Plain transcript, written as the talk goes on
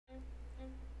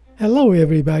Hello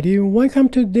everybody, welcome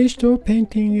to Digital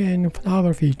Painting and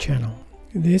Photography channel.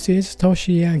 This is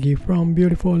Toshi Yagi from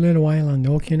beautiful little island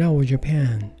Okinawa,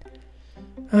 Japan.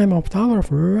 I'm a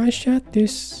photographer. I shot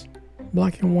this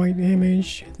black and white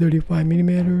image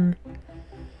 35mm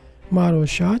model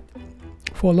shot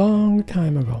for a long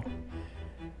time ago.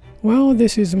 Well,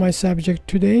 this is my subject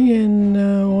today, and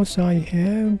also I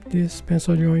have this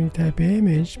pencil drawing type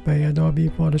image by Adobe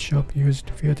Photoshop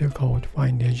used filter called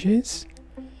Find Edges.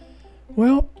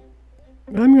 Well,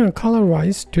 I'm going to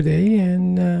colorize today,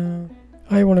 and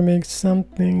I want to make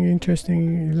something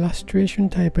interesting illustration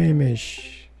type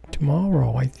image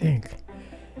tomorrow, I think.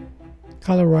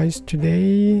 Colorize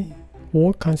today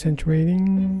for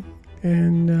concentrating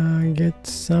and get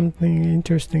something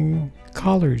interesting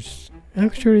colors.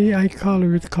 Actually, I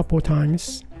colored a couple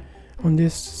times on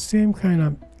this same kind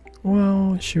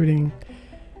of, shooting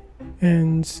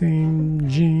and same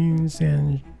jeans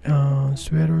and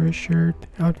sweater shirt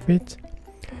outfit.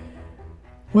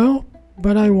 Well,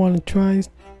 but I want to try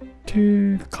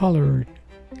to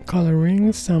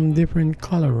coloring some different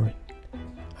color.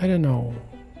 I don't know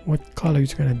what color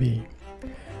it's gonna be.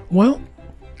 Well,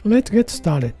 let's get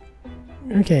started.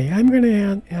 Okay, I'm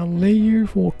gonna add a layer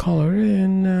for color,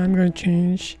 and I'm gonna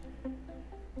change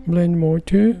blend mode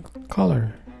to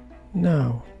color.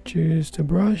 Now choose the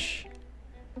brush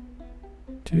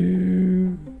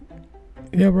to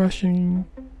airbrushing,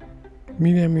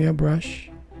 medium airbrush.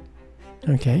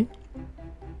 Okay,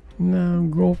 now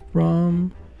go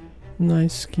from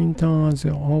nice skin tone as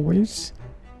always.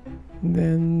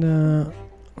 Then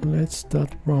let's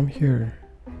start from here.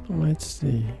 Let's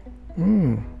see.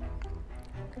 A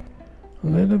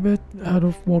little bit out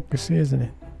of focus, isn't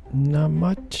it? Not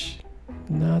much,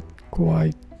 not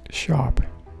quite sharp.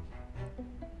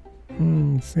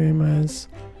 Same as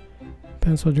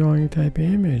pencil drawing type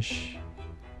image.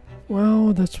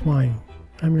 Well, that's fine.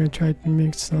 I'm gonna try to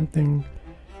make something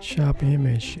sharp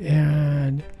image,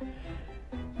 and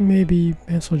maybe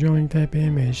pencil drawing type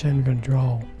image I'm gonna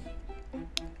draw.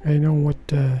 I know what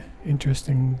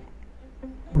interesting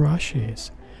brush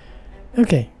is.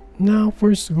 Okay, now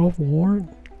first go for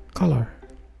color.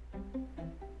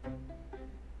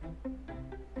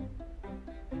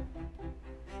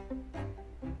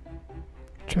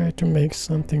 Try to make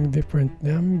something different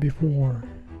than before.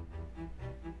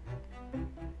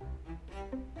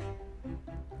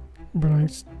 But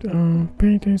I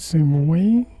paint the same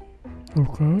way, of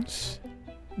course,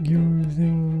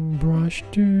 using brush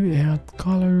to add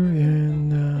color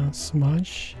and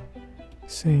smudge.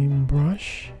 Same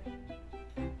brush.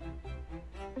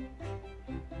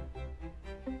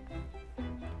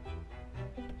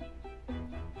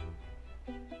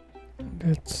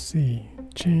 Let's see,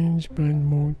 change blend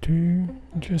mode to,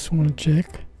 just want to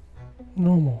check,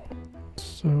 normal.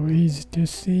 So easy to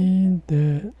see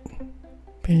the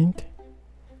paint.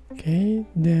 Okay,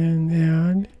 then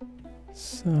add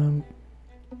some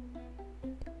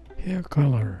hair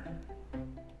color.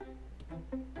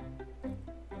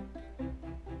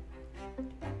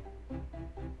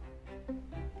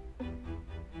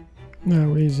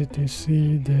 Now easy to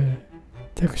see the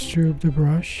texture of the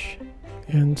brush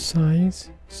and size,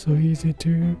 so easy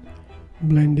to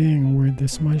blend in with the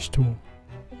smudge tool.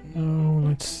 Now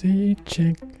let's see,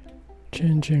 check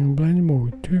changing blend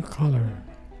mode to color.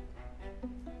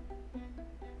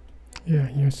 Yeah,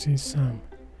 you see some.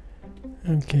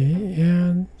 Okay,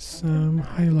 add some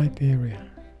highlight area,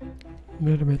 a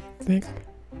little bit thick.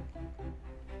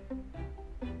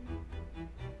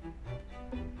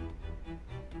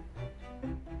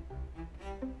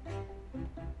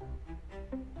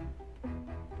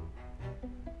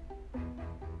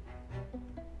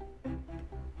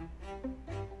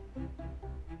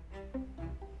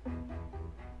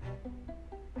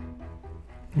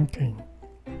 Okay,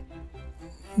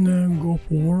 now go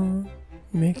for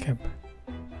makeup.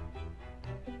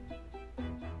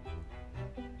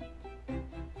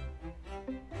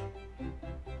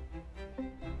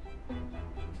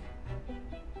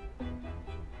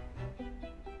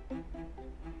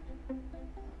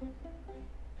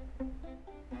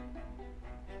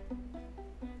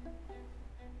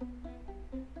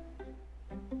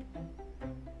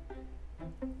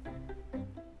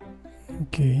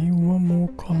 Okay, one more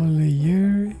color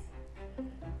layer.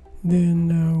 Then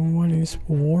one is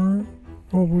for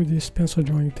over this pencil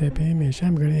drawing type image.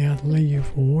 I'm gonna add layer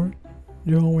for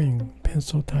drawing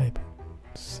pencil type.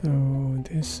 So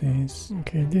this is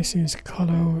okay. This is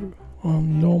color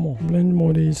on normal. Blend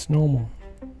mode is normal.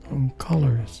 On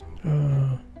colors,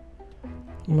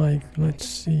 like let's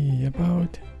see,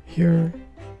 about here,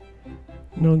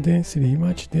 no density,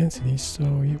 much density. So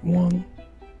you want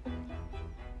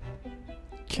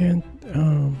can't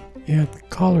add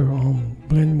color on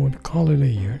blend mode color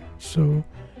layer, so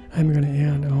I'm gonna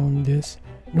add on this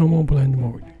normal blend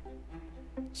mode,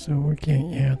 so we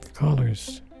can add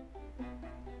colors.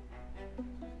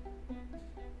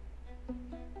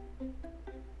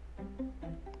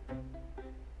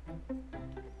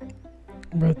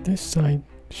 But this side,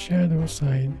 shadow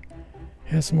side,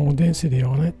 has more density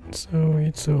on it, so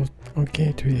it's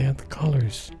okay to add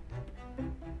colors.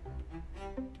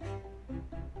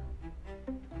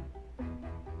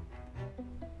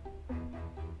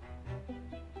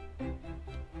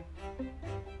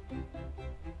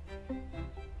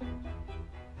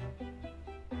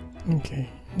 Okay,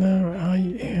 now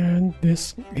I add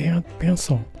this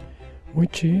pencil,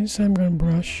 which is I'm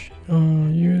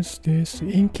gonna use this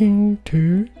inking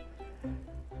to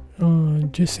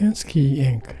Jasinski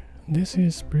ink. This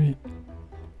is pretty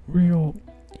real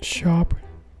sharp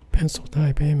pencil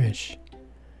type image.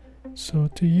 So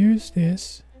to use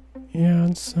this,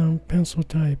 add some pencil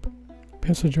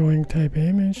drawing type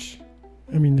image.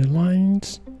 I mean the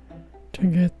lines, to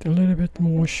get a little bit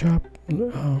more sharp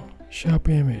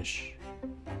image.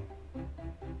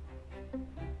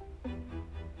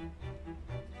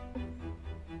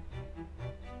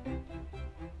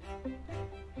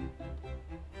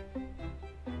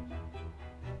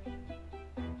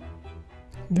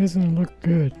 Doesn't look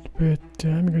good, but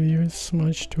I'm going to use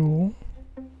smudge tool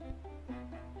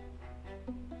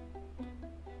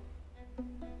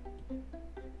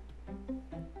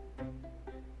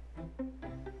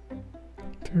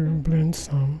to blend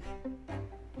some.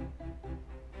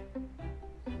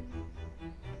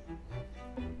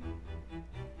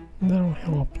 That'll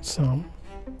help some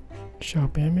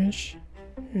sharp image,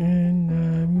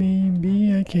 and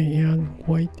maybe I can add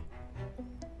white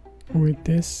with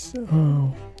this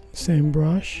same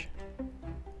brush,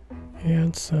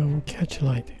 and some catch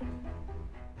light.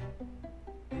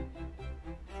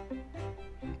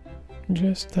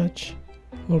 Just touch,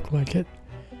 look like it.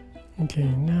 Okay,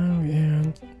 now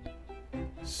add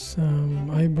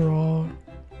some eyebrow,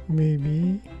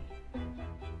 maybe.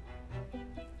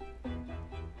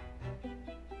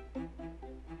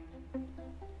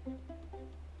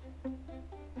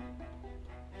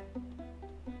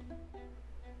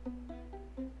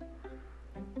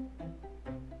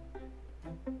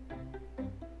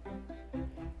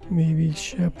 Maybe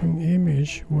sharpen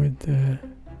image with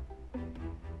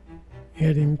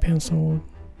adding pencil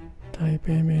type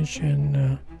image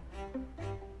and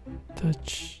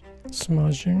touch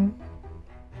smudging.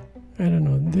 I don't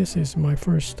know, this is my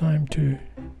first time to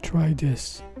try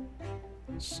this,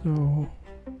 so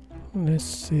let's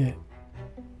see it.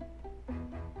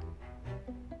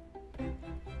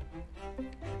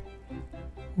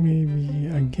 Maybe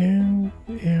again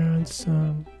add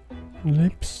some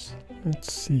lips.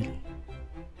 Let's see.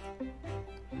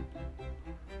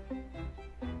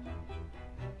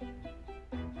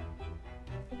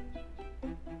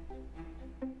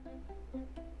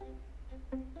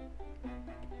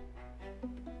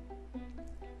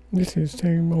 This is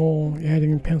same old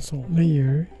adding pencil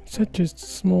layer, such a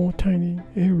small tiny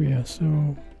area, so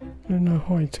I don't know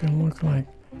how it's gonna look like.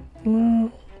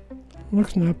 Well,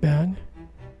 looks not bad,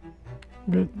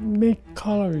 but make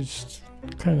colors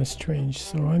kind of strange,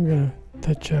 so I'm gonna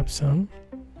touch up some.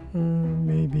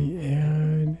 Maybe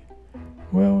add,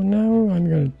 well, now I'm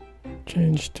gonna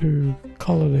change to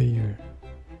color layer.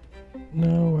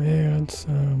 Now add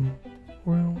some,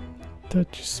 well,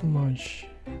 touch smudge.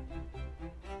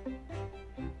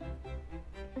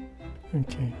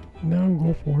 Okay, now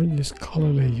go for this color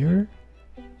layer.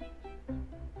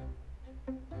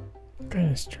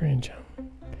 Kind of strange, huh?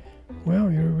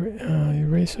 Well, your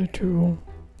eraser tool,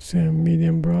 some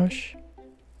medium brush.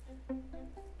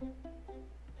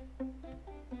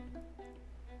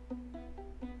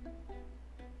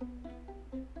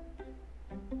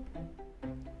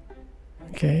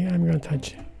 Okay, I'm gonna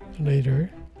touch later.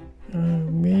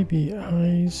 Maybe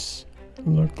eyes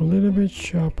look a little bit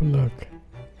sharp look.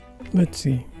 Let's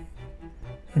see.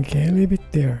 Okay, leave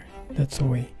it there. That's the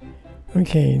way.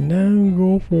 Okay, now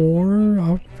go for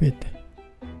outfit.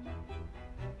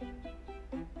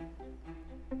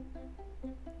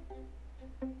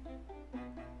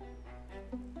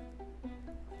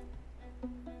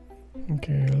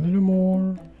 Okay, a little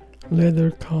more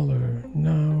leather color.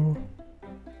 Now,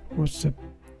 what's the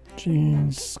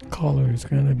jeans color is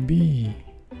gonna be?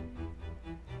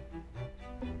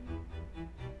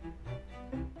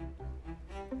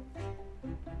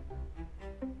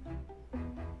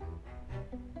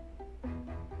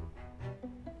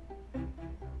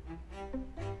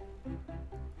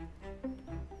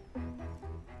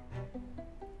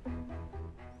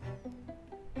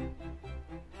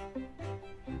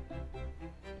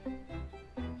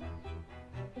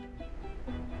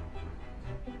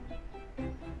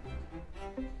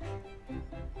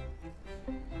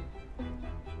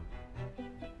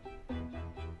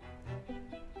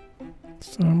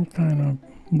 some kind of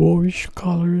bluish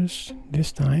colors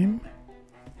this time.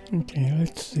 Okay,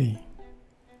 let's see.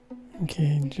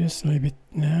 Okay, just leave it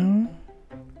now.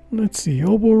 Let's see,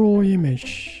 overall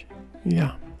image.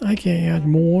 Yeah, I can add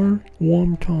more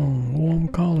warm tone, warm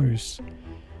colors.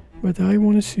 But I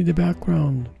want to see the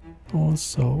background.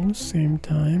 Also, same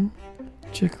time,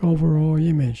 check overall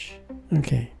image.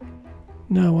 Okay,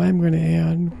 now I'm going to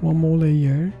add one more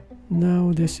layer.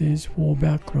 Now this is for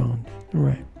background.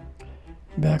 Right.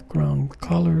 Background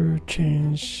color,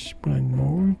 change blend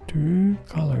mode to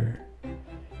color.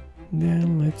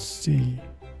 Then let's see.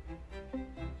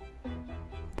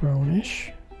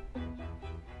 Brownish.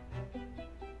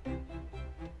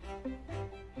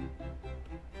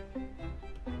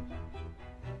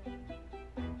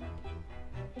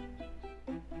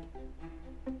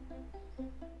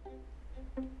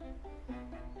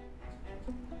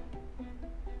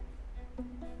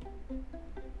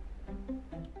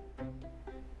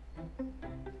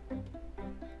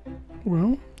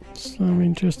 Well, some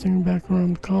interesting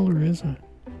background color, isn't it?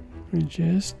 We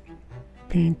just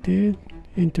painted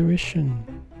intuition.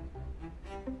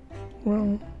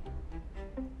 Well,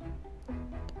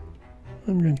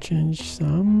 I'm going to change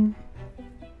some.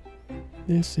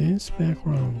 This is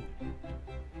background.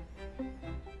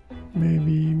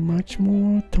 Maybe much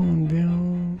more tone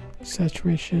down,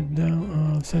 saturation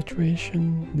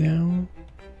down.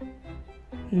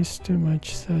 It's too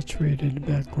much saturated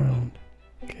background.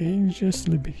 Okay, just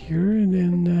leave it here, and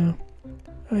then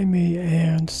I may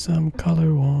add some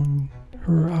color on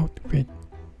her outfit,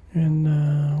 and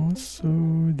also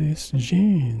this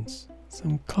jeans.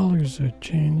 Some colors are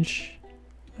changed.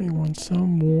 I want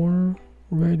some more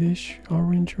reddish,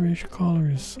 orangerish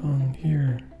colors on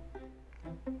here.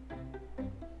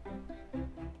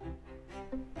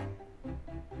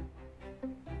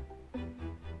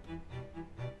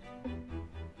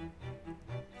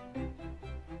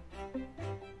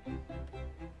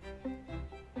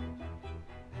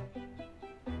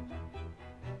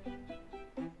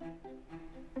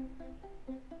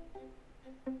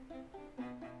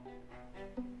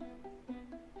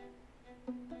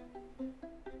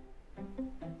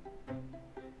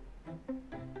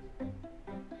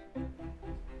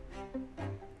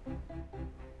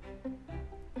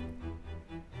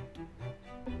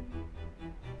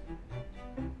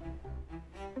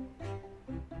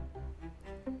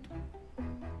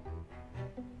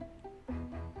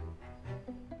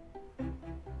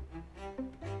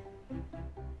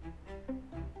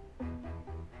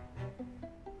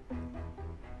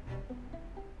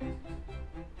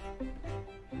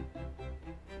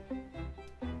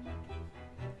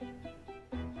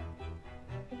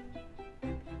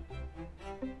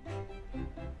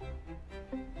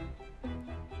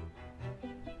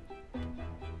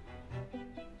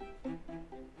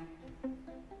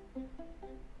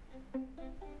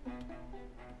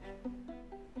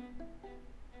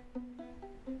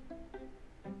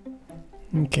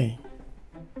 Okay,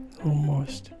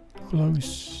 almost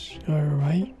close.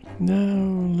 Alright,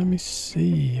 now let me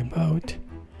see about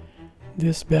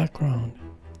this background.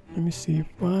 Let me see if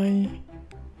I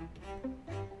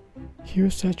hue,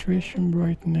 saturation,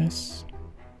 brightness.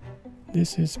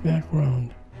 This is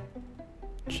background.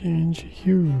 Change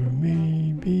hue,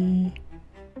 maybe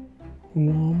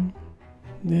warm,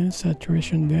 then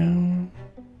saturation down,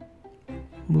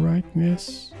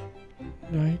 brightness,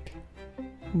 light.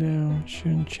 Now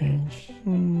shouldn't change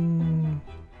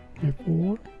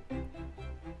before.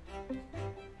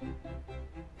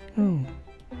 Oh,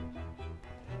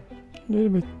 a little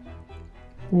bit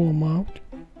warm out.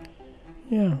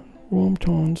 Yeah, warm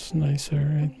tones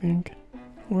nicer, I think.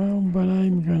 Well, but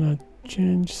I'm gonna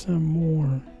change some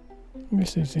more.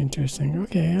 This is interesting.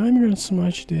 Okay, I'm gonna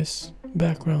smudge this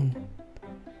background.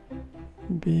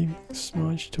 Big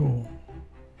smudge tool.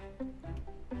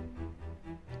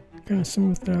 Gonna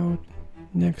smooth out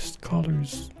next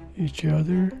colors each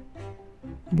other,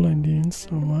 blend in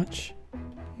so much.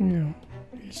 Yeah,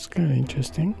 it's kind of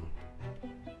interesting.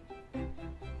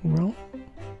 Well,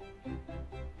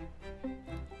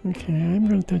 okay, I'm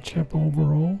gonna touch up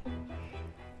overall.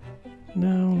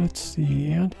 Now let's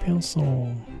see, add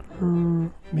pencil,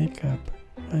 her makeup.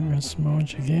 I'm gonna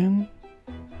smudge again.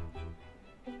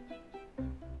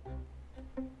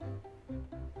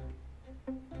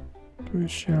 To a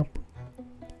sharp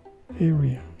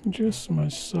area, just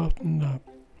much soften up.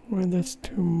 Well, that's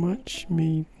too much,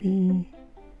 maybe.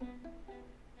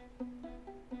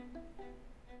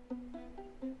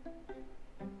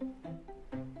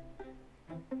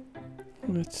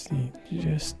 Let's see,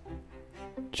 just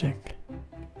check.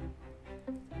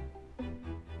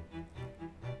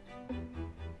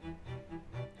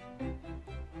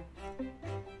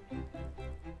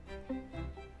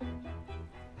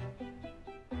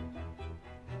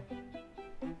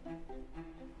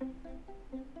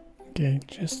 Okay,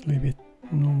 just leave it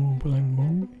normal blend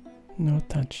mode, not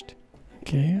touched.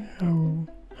 Okay,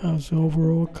 how's the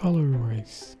overall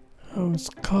colorize? How's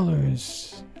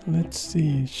colors? Let's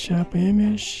see, sharp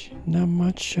image, not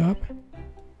much sharp.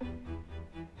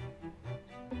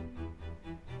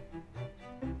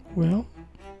 Well,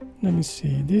 let me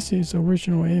see, this is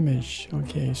original image.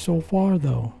 Okay, so far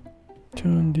though,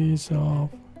 turn this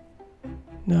off.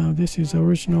 Now this is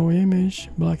original image,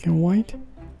 black and white.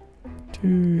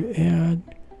 To add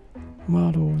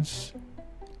model's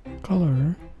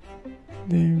color,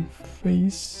 then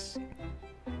face,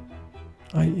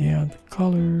 I add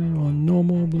color on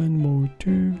normal blend mode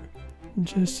too,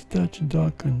 just touch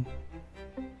darken.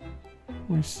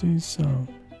 We see some.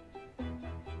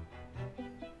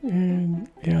 And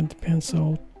add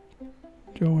pencil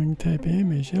drawing type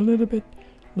image, a little bit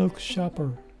looks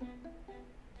sharper.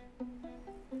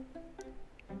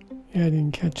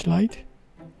 Adding catch light.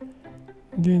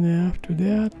 Then after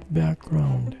that,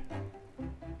 background.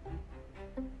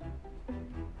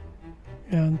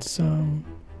 Add some,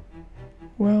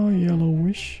 well,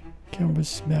 yellowish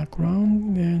canvas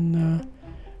background. Then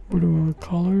put a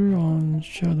color on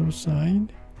shadow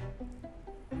side.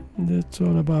 That's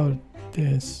all about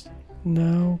this.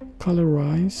 Now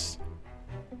colorize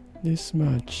this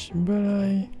much.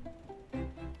 But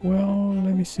well,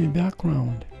 let me see,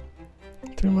 background.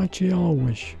 Too much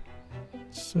yellowish.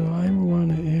 So I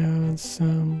want to add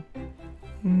some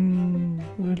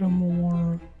little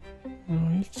more.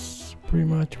 No, it's pretty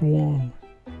much warm.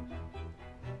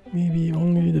 Maybe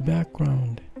only the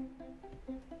background.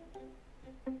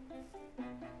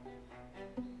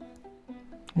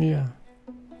 Yeah,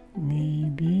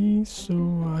 maybe. So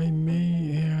I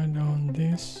may add on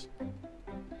this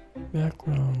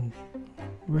background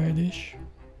reddish.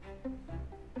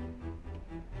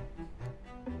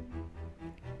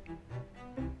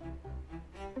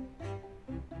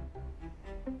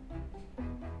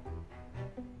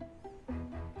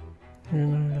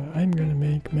 And I'm gonna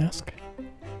make mask.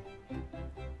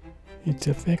 It's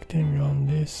affecting on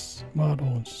this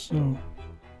model, so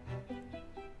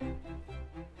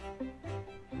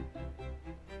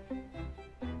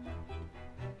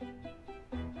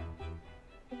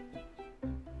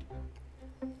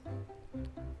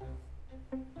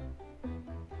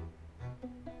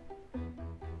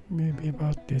maybe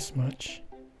about this much,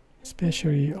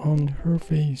 especially on her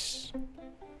face.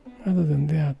 Other than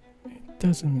that, it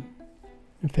doesn't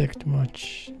affect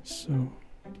much, so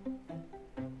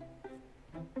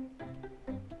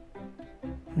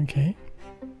okay.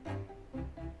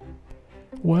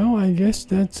 Well, I guess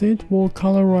that's it for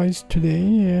colorize today,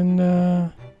 and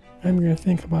I'm gonna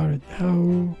think about it,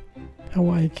 how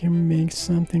I can make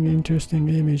something interesting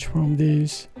image from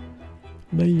these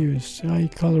layers. I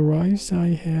colorize, I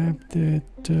have that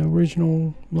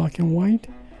original black and white,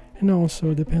 and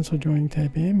also the pencil drawing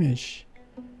type image.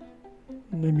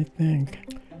 Let me think.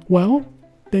 Well,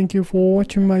 thank you for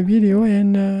watching my video,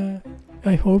 and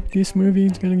I hope this movie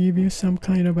is gonna give you some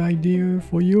kind of idea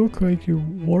for your creative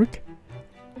work.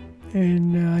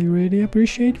 And I really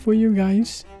appreciate for you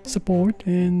guys' support,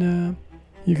 and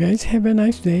you guys have a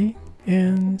nice day,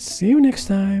 and see you next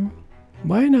time.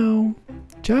 Bye now.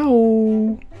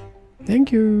 Ciao.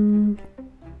 Thank you.